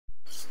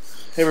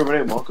Hey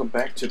everybody, welcome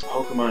back to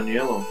Pokemon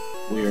Yellow.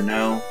 We are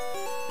now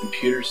in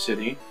Pewter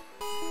City,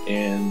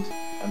 and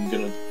I'm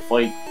gonna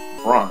fight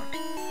Brock,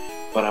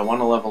 but I want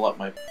to level up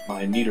my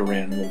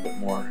Nidoran a little bit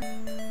more.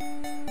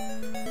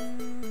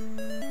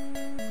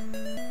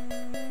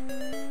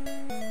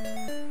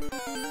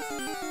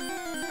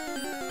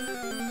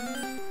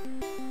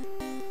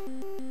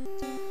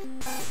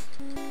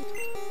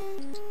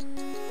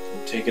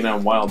 Taking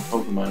on wild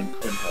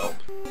Pokemon could help.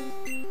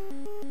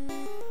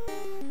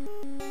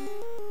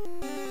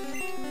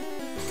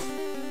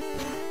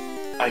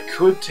 I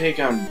could take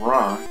on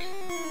Brock.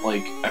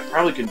 Like, I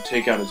probably could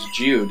take out his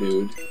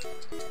Geodude.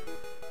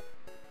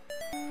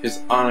 His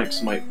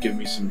Onix might give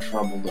me some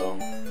trouble, though.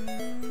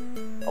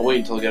 I'll wait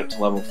until I get up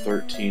to level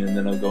 13, and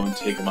then I'll go and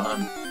take him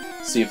on.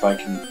 See if I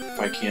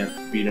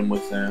can't beat him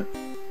with that.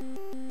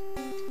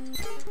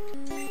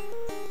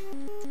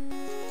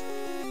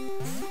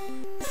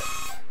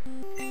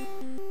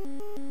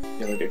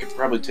 Yeah, like I could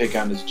probably take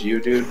on his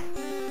Geodude.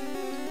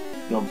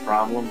 No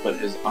problem, but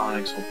his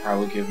Onix will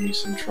probably give me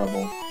some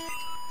trouble.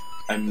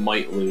 I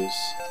might lose.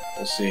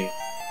 We'll see.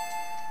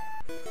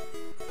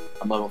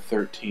 I'm level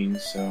 13,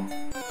 so...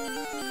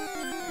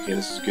 Okay,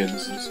 this is good.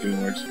 This is giving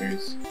more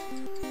experience.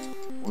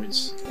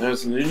 Points.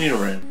 There's the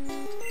Nidoran.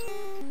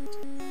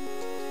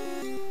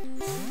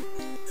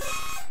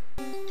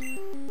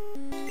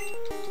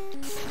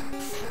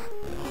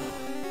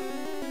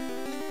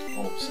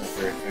 Oh, it's not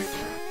very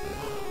effective.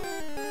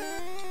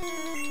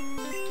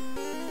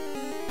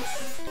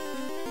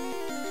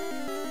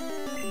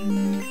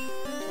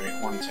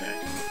 Alright, one attack.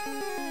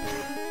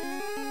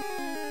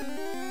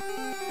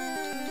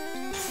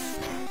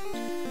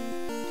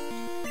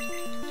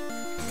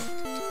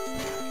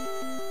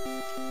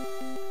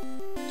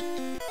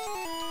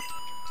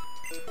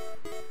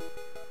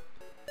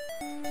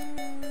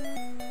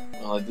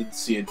 Well, I did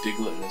see a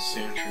Diglett and a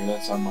Sandshrew.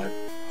 That's on my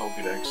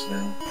Pokedex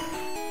now.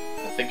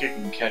 I think I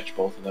can catch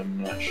both of them,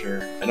 I'm not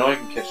sure. I know I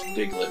can catch the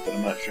Diglett, but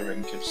I'm not sure if I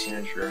can catch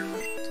Sandshrew or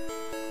not.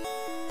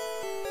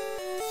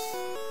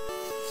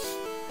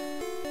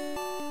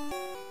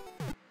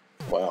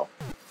 Wow.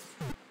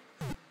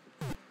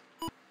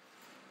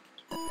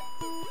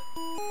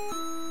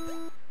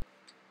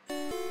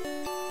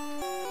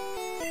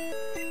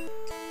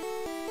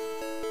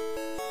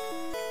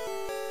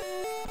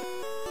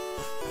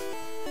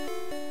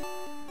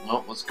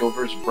 Well, let's go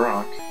versus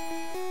Brock.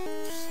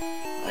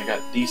 I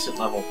got decent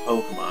level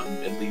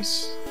Pokemon, at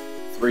least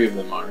 3 of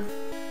them are.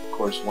 Of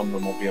course, one of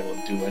them won't be able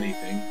to do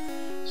anything,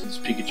 since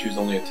Pikachu's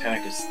only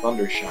attack is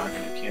Thunder Shock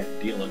and it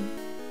can't deal him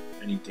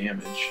any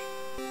damage.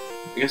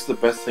 I guess the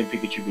best thing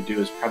Pikachu could do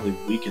is probably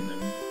weaken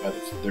them by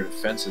their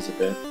defenses a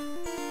bit.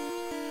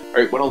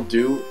 Alright, what I'll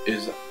do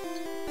is...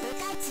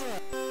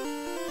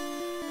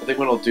 I think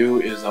what I'll do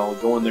is I'll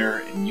go in there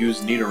and use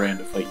Nidoran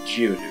to fight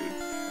Geodude.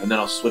 And then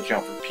I'll switch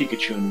out for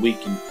Pikachu and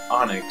weaken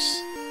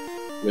Onix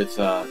with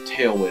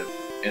Tail Whip,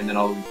 and then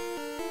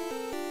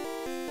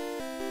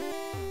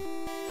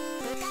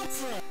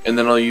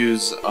I'll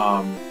use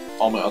all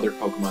my other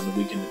Pokemon to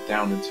weaken it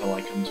down until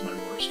I come to my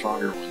more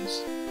stronger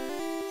ones.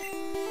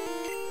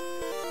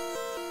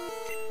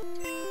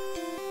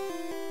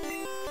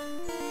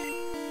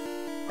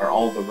 Are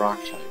all the Rock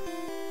type.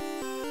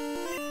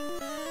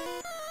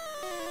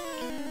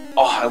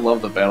 Oh, I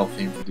love the battle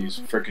theme for these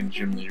frickin'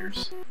 gym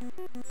leaders.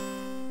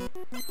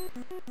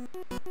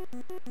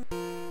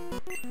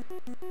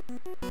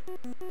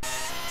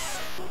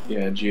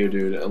 Yeah,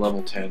 Geodude at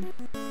level 10.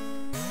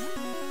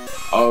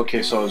 Oh,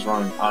 okay, so I was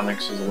wrong.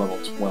 Onix is a level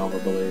 12, I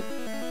believe.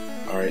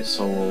 Alright,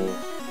 so we'll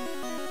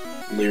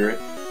Leer it.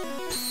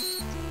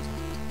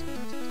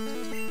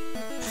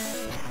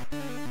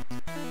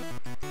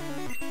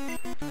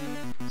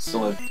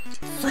 Still a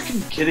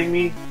freaking kidding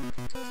me?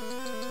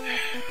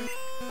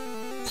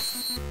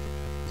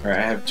 Alright,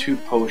 I have 2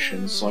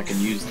 potions, so I can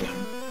use them.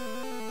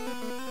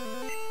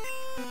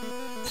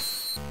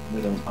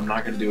 I'm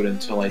not going to do it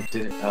until I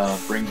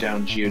bring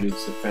down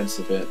Geodude's defense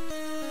a bit.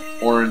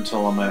 Or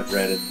until I'm at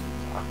red and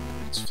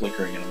it's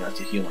flickering and I'm going to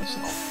have to heal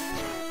myself.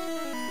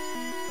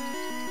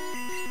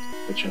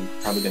 Which I'm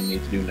probably going to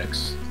need to do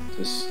next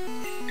this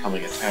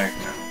coming attack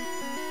now.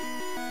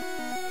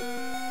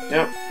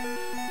 Yep.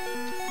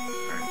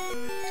 Alright.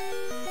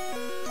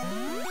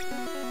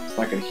 It's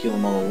not going to heal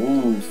him all.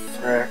 Ooh,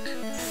 frack.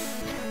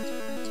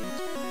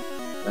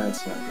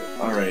 That's not good.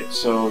 Alright,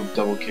 so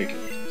double kick it.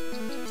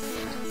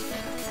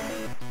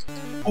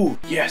 Ooh,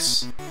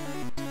 yes!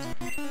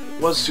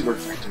 It was super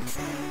effective.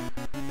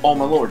 Oh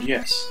my lord,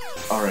 yes!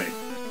 Alright.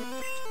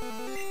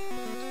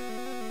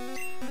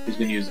 He's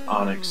gonna use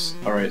Onix.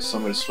 Alright, so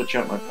I'm gonna switch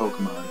out my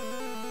Pokemon.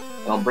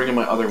 And I'll bring in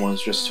my other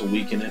ones just to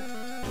weaken it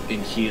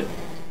and heal.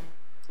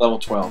 Level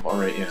 12,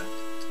 alright, yeah.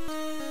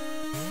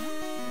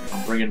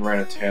 I'll bring in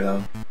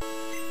Rattata.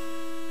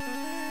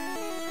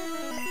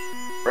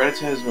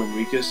 Rattata is my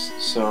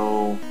weakest,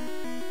 so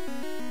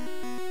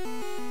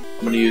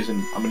I'm gonna use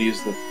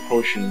the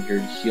potion here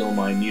to heal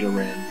my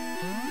Nidoran.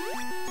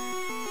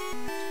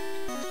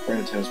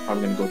 Rattata is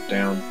probably gonna go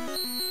down,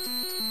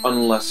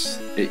 unless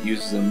it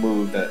uses a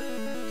move that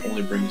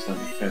only brings down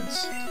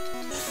defense.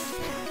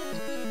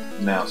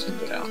 Now it's gonna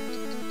go down.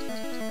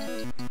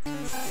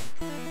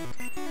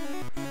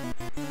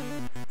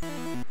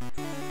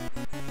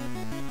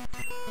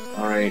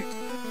 Alright.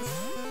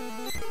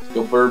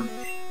 Go bird.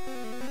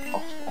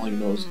 Oh, all you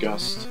know is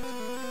gust.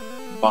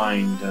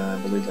 Bind, I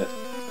believe that.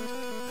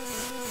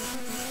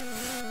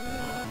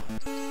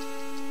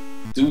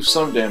 Do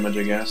some damage,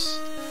 I guess.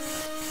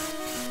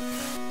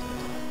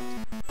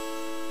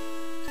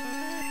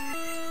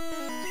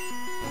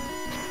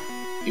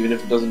 Even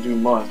if it doesn't do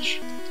much.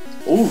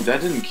 Ooh, that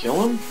didn't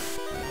kill him?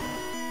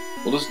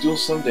 We'll just deal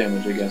some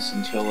damage, I guess,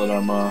 until it,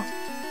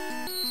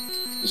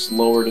 just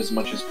lowered as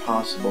much as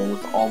possible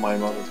with all my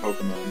other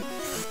Pokemon.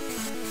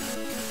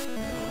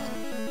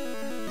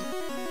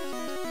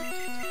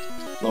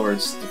 Lower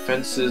its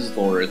defenses,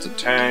 lower its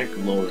attack,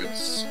 lower its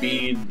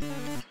speed,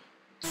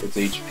 its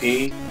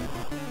HP.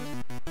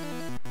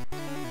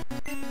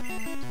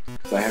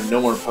 I have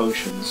no more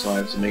potions, so I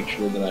have to make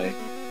sure that I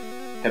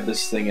have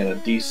this thing at a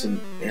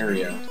decent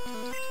area.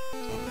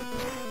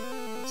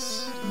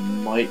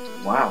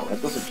 Wow,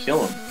 that doesn't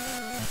kill him.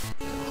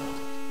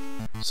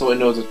 So it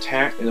knows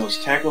attack, it knows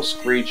tackle,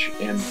 screech,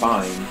 and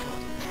bind.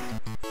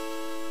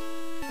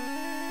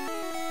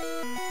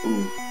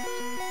 Ooh,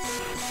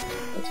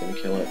 that's gonna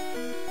kill it.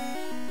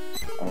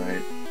 All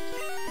right,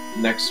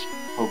 next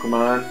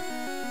Pokemon,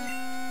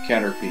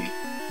 Caterpie.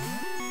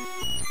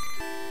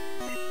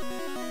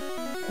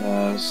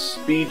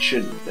 Speed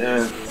should,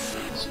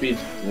 speed,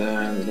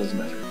 it doesn't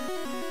matter.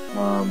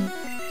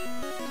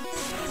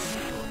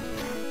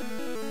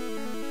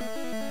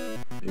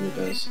 Maybe it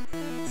does.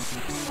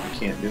 I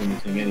can't do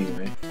anything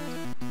anyway.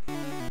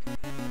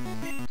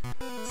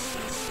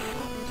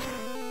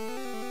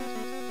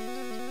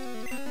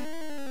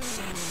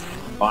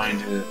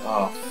 Bind it,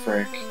 oh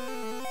frick.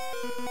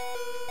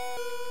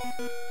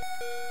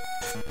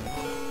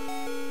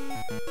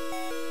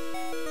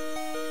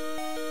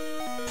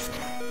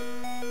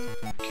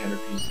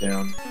 Caterpie's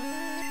down.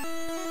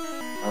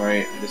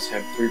 Alright, I just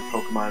have 3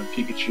 Pokemon.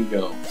 Pikachu,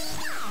 go.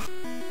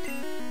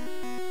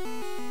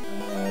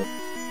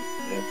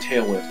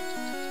 Tail Whip.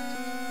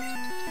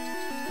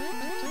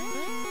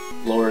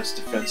 Lower its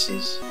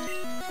defenses.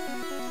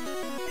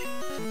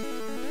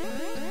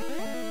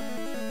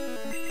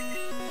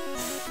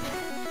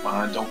 Come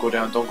on, don't go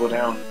down, don't go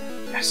down.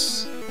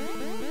 Yes!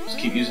 Just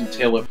keep using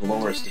Tail Whip to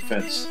lower its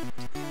defense.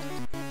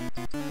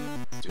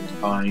 Do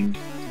bind.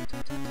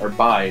 Or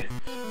bide.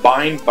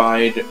 Bind,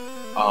 bide,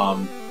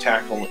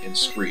 tackle, and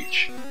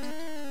screech.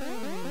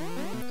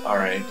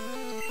 Alright.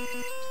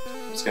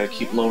 It's gotta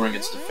keep lowering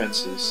its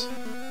defenses.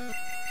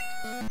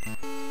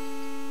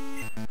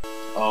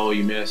 Oh,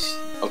 you missed.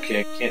 Okay,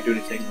 I can't do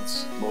anything.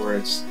 Let's lower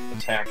its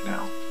attack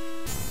now.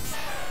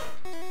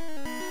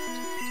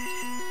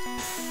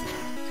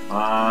 Come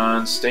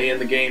on, stay in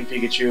the game,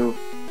 Pikachu.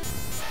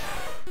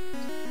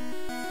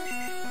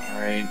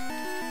 Alright.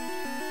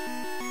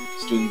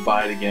 Let's do the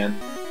bite again.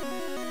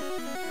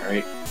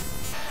 Alright.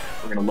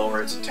 We're gonna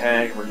lower its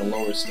attack, we're gonna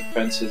lower its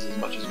defenses as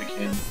much as we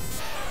can.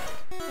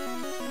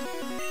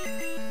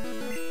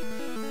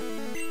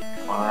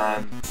 Come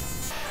on.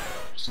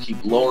 Just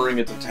keep lowering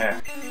its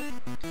attack.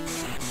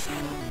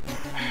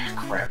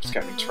 Crap, it's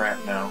got me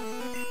trapped now.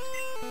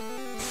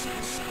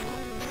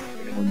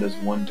 It only does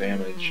 1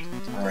 damage.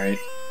 Alright.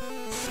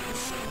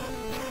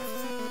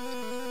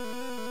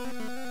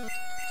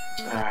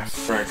 Ah,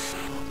 frick.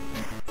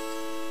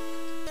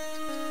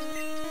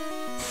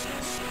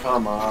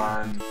 Come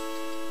on.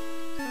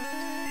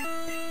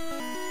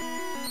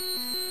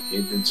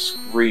 It didn't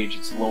screech,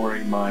 it's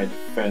lowering my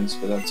defense,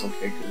 but that's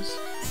okay because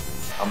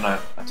I'm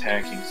not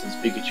attacking since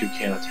Pikachu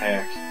can't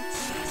attack.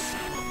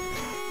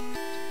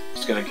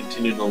 Just gonna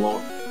continue to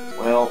lower.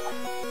 Well,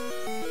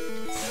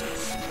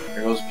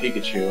 here goes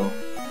Pikachu.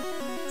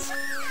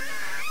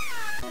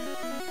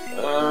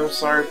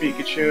 Sorry,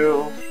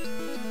 Pikachu.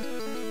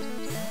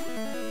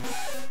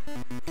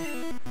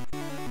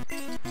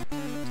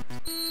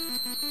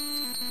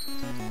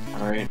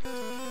 Alright.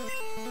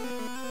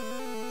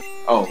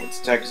 Oh, its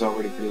attack is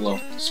already pretty low.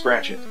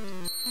 Scratch it.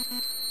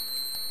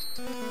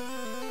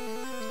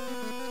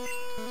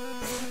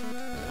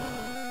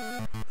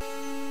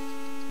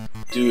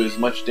 Do as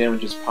much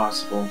damage as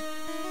possible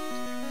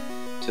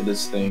to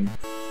this thing.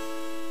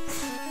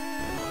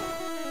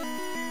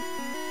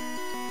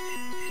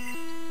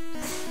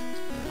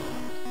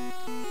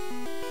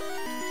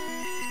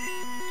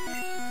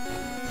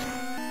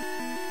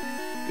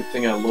 Good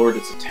thing I lowered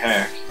its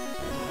attack.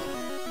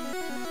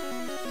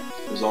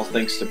 It was all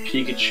thanks to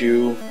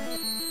Pikachu,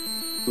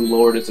 who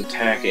lowered its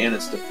attack and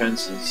its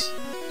defenses.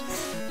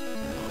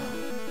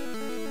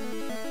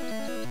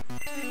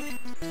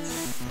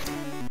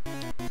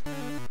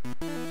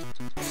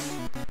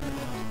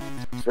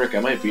 Frick,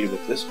 I might beat it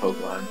with this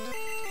Pokemon.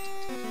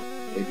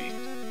 Maybe.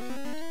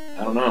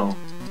 I don't know.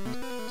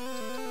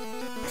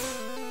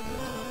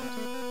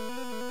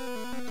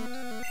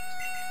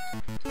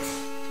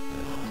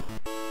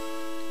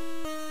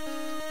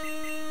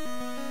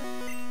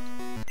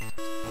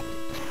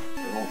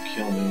 It won't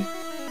kill me.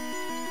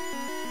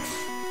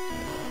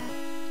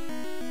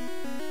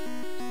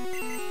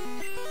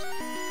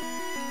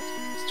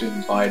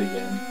 doing Bide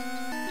again.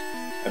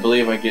 I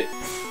believe I get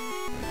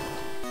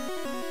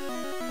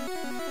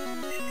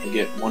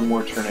one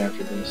more turn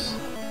after this.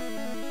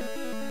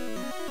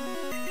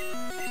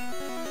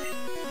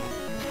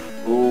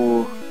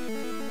 Ooh.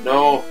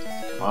 No.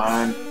 Come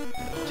on.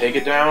 Take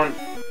it down.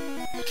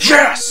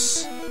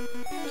 Yes!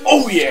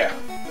 Oh yeah!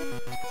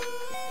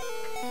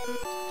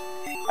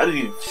 I didn't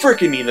even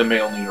frickin' need the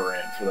male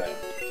Nidoran for that.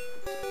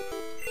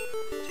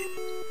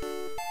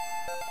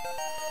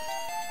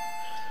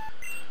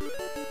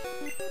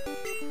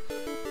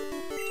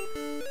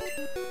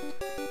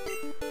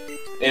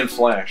 And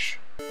Flash.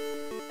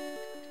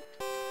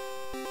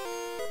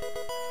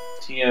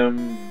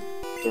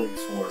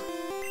 TM34.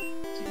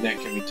 That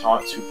can be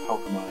taught to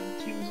Pokemon.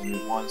 Team is only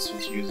one, so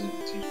it's used to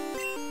teach.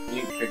 You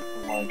need to pick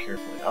Pokemon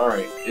carefully.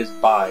 Alright, is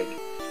Bide.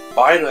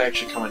 Bide will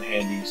actually come in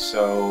handy,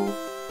 so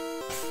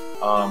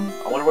I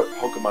wonder what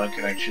Pokemon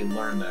can actually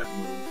learn that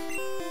move.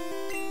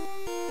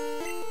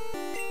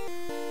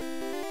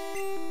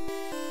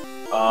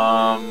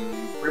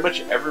 Pretty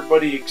much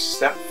everybody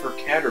except for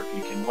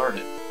Caterpie can learn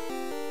it.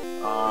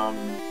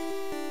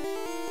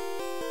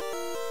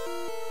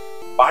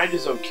 Bide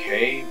is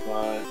okay,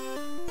 but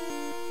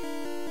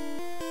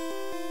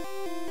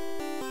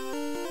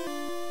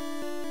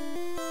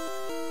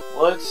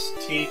let's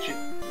teach it,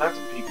 not to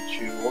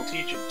Pikachu, we'll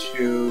teach it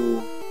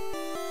to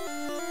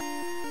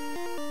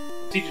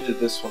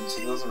this one,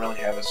 so it doesn't really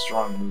have a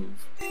strong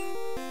move.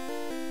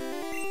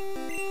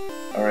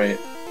 Alright,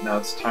 now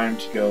it's time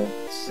to go,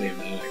 let's save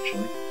that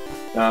actually.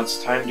 Now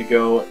it's time to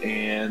go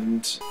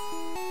and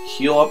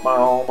heal up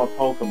all my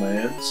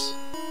Pokemons.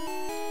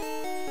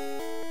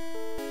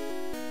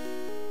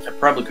 I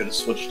probably could have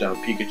switched out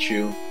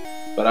Pikachu,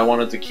 but I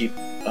wanted to keep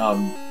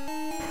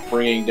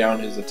bringing down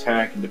his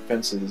attack and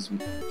defenses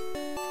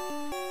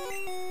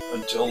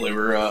until they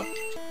were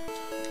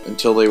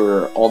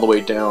all the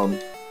way down,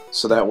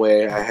 so that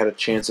way I had a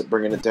chance at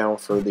bringing it down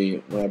for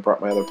when I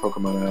brought my other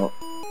Pokemon out.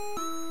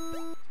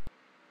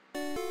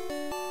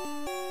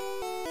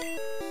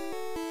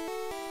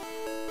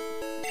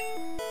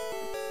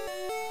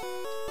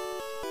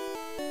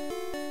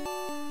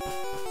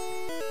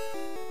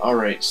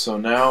 Alright, so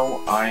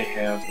now I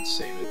have, let's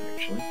save it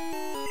actually.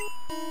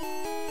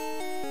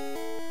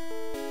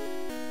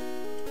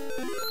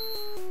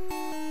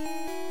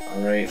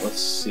 Alright, let's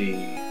see.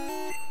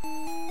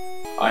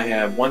 I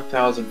have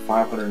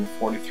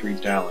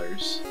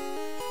 $1,543.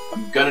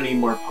 I'm gonna need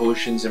more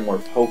potions and more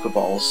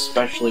Pokeballs,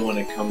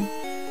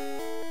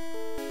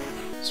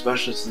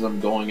 especially since I'm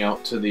going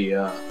out to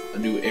a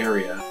new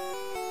area.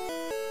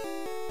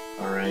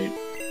 Alright.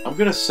 I'm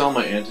gonna sell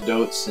my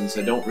antidotes since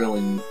I don't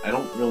really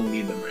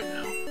need them right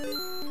now.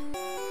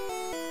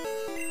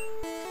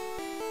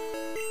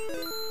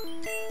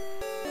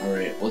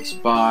 Alright, let's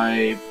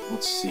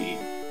see.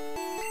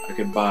 I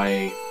could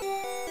buy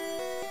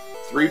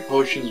 3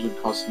 potions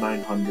would cost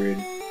 900.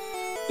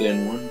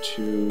 Then 1,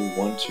 2,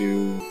 1,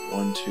 2,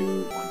 1,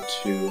 2, 1,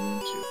 2, 1,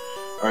 2.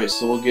 Alright,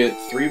 so we'll get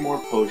 3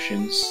 more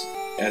potions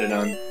added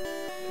on,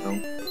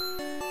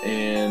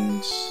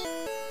 and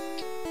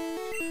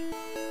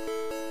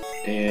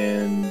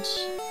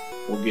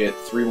we'll get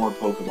 3 more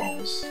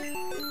Pokeballs.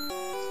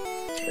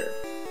 There.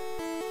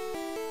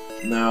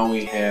 Now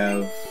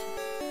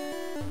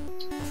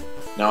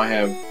I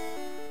have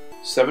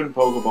 7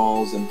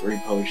 Pokeballs and 3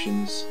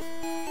 potions.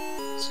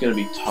 It's gonna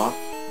be tough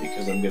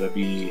because I'm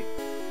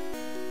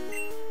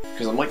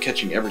like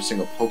catching every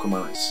single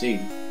Pokemon I see.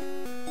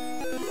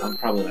 I'm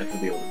probably not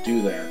gonna be able to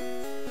do that,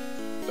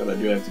 but I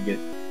do have to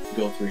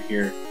go through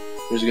here.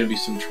 There's gonna be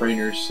some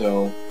trainers,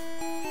 so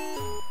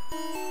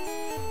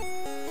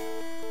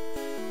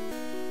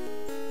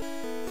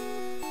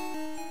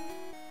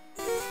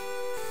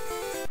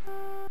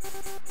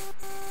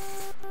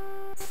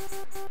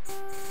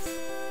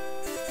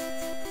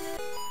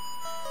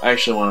I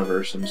actually want to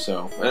verse him,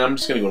 and I'm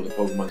just gonna go to the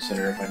Pokemon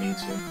Center if I need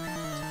to.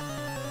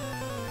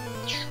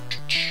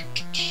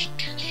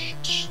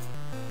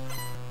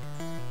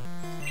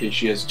 Okay,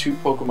 she has 2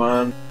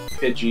 Pokemon,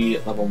 Pidgey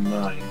at level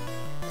 9.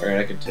 Alright,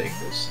 I can take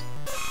this.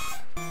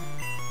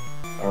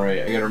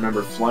 Alright, I gotta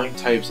remember flying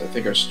types I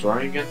think are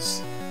strong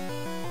against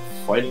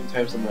fighting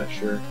types, I'm not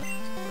sure.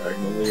 Alright,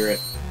 I'm gonna leer it.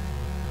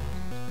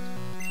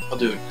 I'll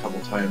do it a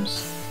couple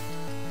times.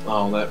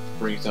 Oh, that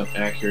brings down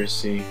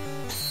accuracy.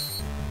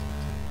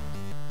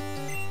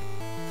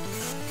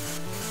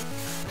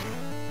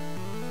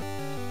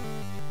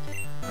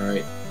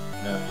 Alright,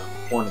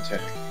 horn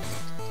attack.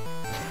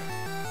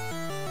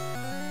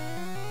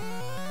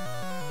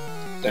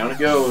 Down it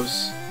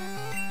goes.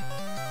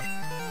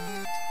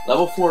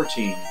 Level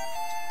 14.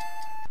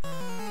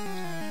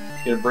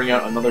 Gonna bring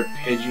out another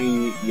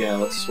Pidgey. Yeah,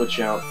 let's switch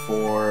out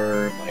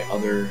for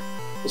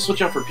let's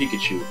switch out for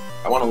Pikachu.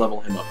 I want to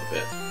level him up a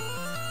bit.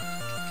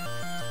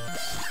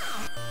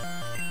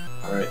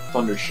 Alright,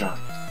 Thunder Shock.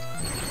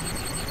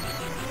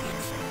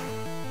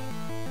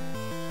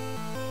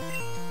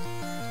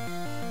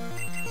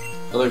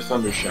 Another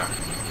Thunder Shock.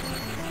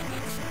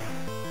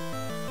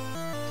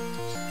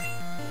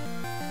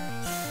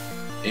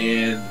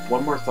 And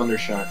one more Thunder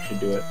Shock should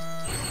do it.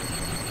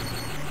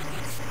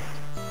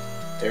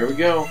 There we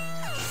go.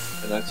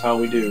 And that's how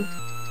we do.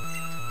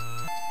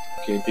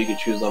 Okay,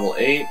 Pikachu's level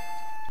 8.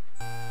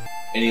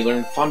 And he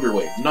learned Thunder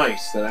Wave.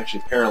 Nice, that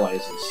actually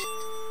paralyzes.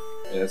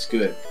 Yeah, that's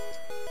good.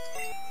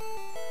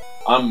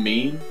 I'm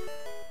mean?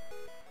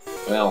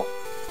 Well.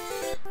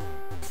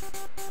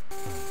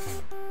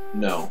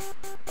 No.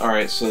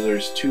 Alright, so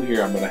there's 2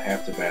 here I'm gonna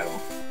have to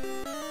battle.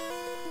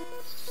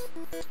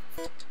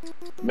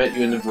 Met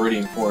you in the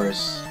Viridian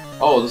Forest.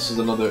 Oh, this is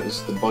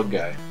the bug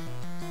guy.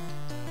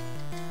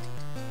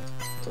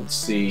 Let's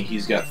see,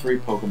 he's got 3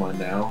 Pokemon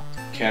now.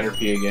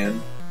 Caterpie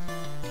again.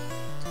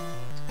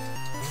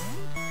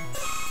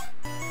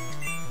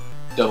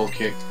 Double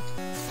kick.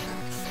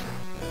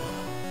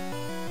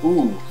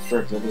 Ooh,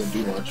 frick, that doesn't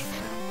do much.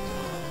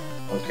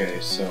 Okay,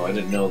 so I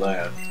didn't know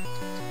that.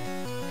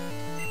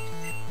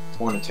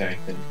 Horn attack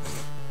then.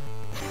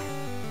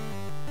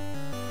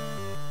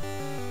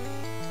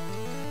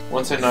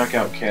 Once I knock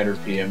out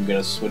Caterpie, I'm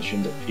gonna switch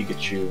into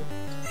Pikachu,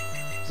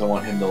 because I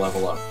want him to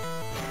level up.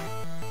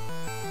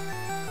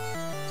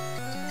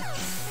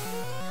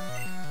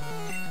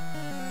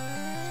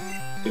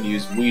 Gonna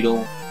use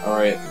Weedle.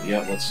 Alright,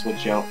 yep, let's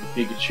switch out for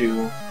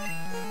Pikachu.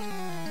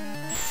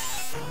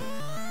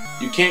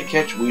 You can't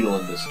catch Weedle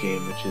in this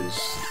game, which is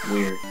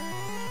weird.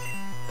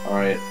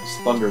 Alright, let's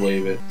Thunder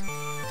Wave it.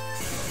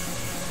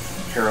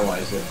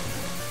 Paralyze it.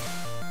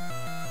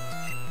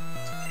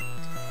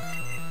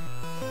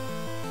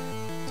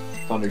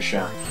 Thunder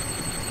Shock.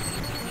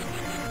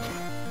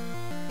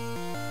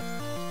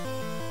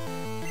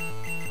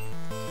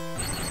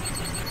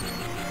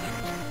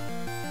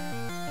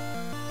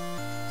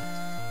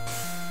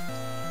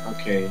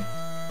 Okay.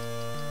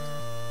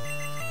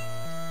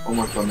 One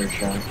more Thunder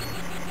Shock.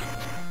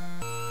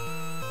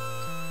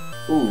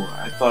 Ooh,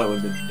 I thought it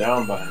would have been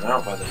down by an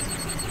out by then.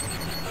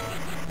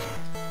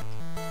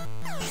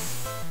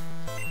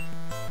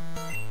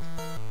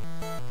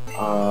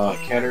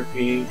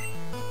 Caterpie.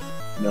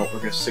 Nope, we're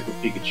gonna stick with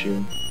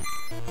Pikachu.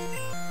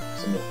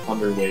 So I'm gonna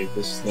Thunder Wave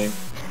this thing.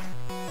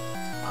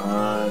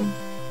 And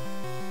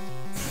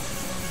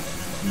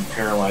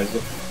paralyze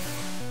it.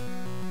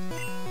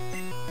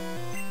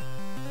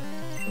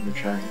 Thunder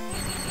Shock.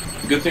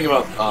 The good thing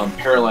about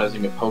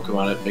paralyzing a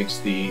Pokemon, it makes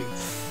the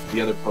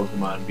other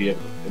Pokemon be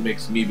able to, it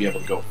makes me be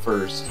able to go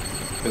first.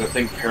 Because I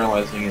think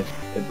paralyzing it,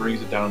 it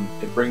brings down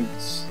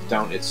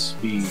its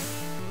speed.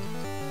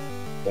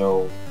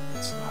 Though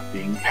it's not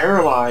being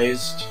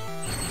paralyzed.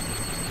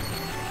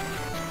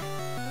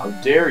 How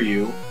dare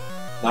you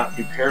not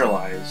be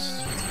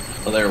paralyzed?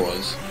 Oh, there it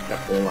was. Got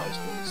paralyzed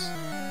once.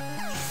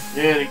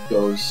 And it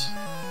goes.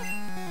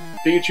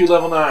 Pikachu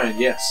level 9,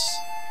 yes.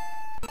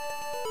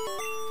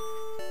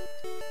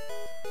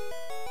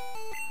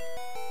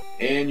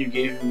 And you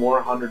gave him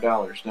more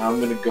 $100. Now I'm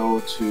gonna go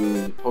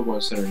to the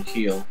Pokemon Center and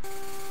heal.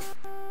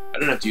 I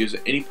don't have to use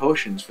any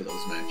potions for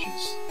those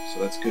matches, so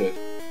that's good.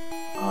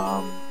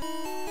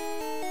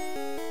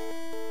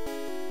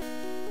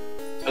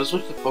 I was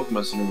wish the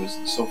Pokemon Center was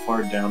so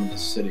far down in the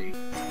city.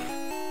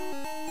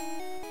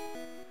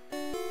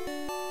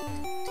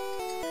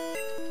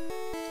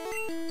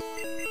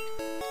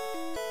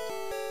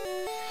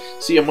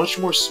 See, I'm much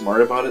more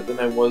smart about it than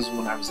I was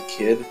when I was a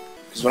kid.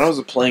 Because when I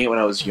was playing it when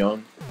I was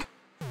young,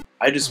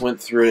 I just went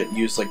through it and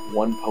used like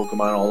one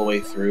Pokemon all the way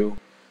through.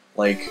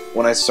 Like,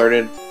 when I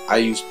started, I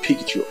used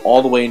Pikachu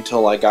all the way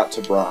until I got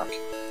to Brock.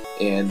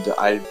 And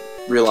I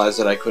realized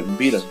that I couldn't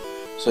beat him.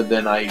 So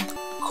then I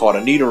caught a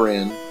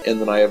Nidoran, and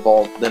then I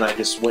evolved. Then I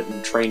just went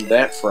and trained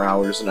that for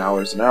hours and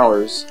hours and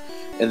hours,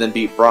 and then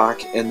beat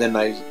Brock. And then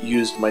I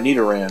used my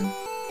Nidoran,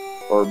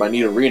 or my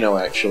Nidorino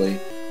actually,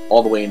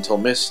 all the way until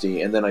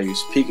Misty. And then I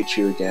used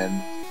Pikachu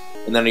again,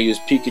 and then I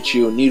used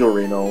Pikachu and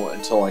Nidorino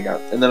until I got.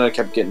 And then I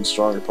kept getting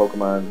stronger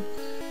Pokemon.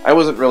 I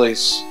wasn't really.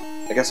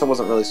 I guess I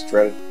wasn't really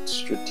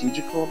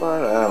strategical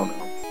about it. I don't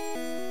know.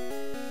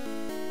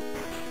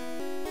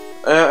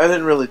 I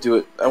didn't really do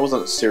it. I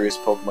wasn't a serious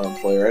Pokemon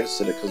player. I just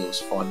did it because it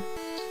was fun.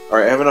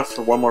 Alright, I have enough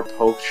for one more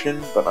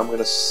potion, but I'm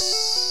gonna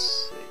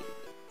save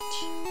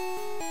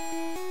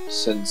it.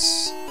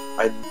 Since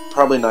I'm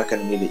probably not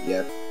gonna need it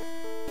yet.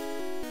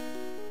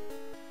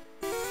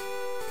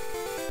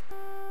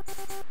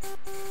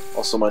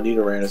 Also, my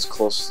Nidoran is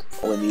close.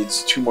 Only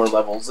needs 2 more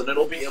levels, and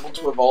it'll be able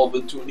to evolve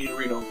into a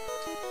Nidorino.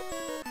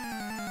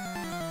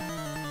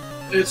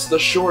 It's the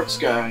Shorts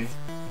guy.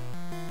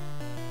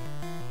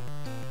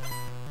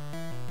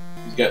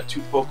 He's got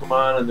 2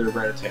 Pokemon, and they're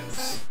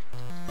Rattatas.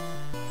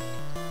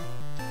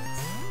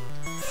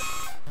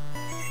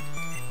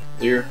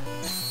 Leer.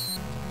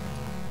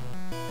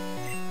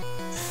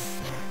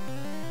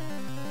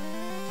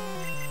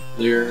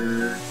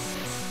 Leer.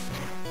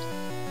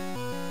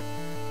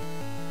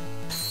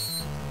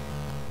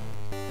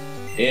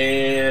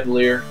 And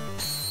Leer.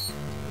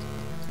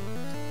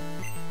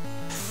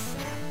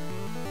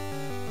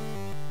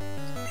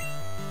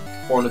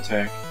 Horn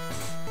attack.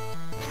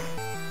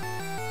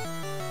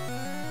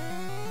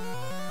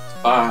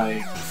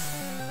 Bye.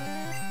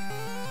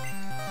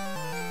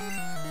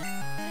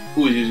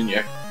 Ooh, he's using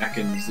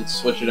Ekans. Let's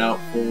switch it out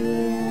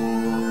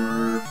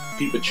for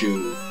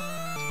Pikachu.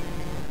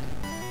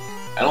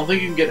 don't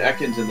think you can get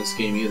Ekans in this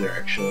game either,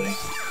 actually.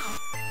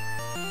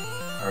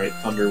 Alright,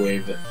 Thunder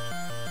Wave it.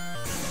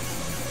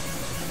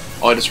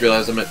 Oh, I just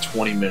realized I'm at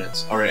 20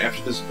 minutes. Alright,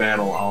 after this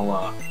battle,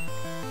 I'll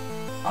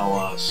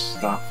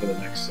stop for the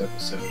next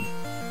episode.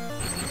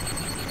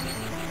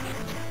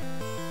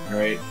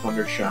 Alright,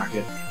 Thunder Shock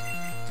it.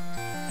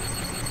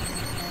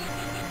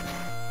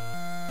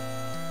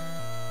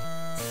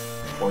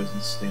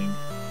 Poison Sting.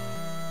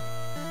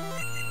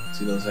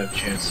 See, those have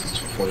chances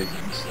to poison,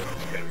 so you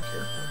gotta be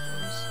careful with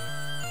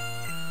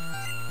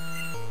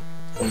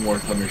those. One more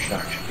Thunder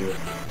Shock should do it.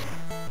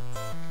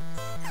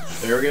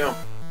 There we go.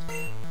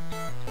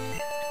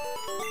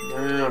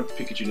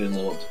 Pikachu didn't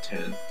level up to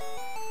 10.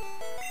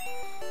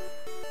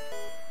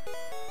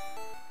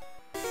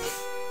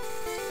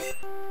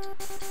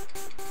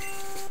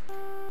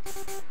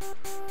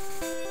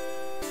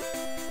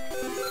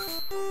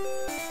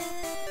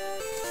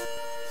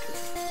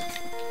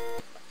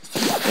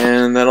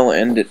 And that'll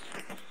end it.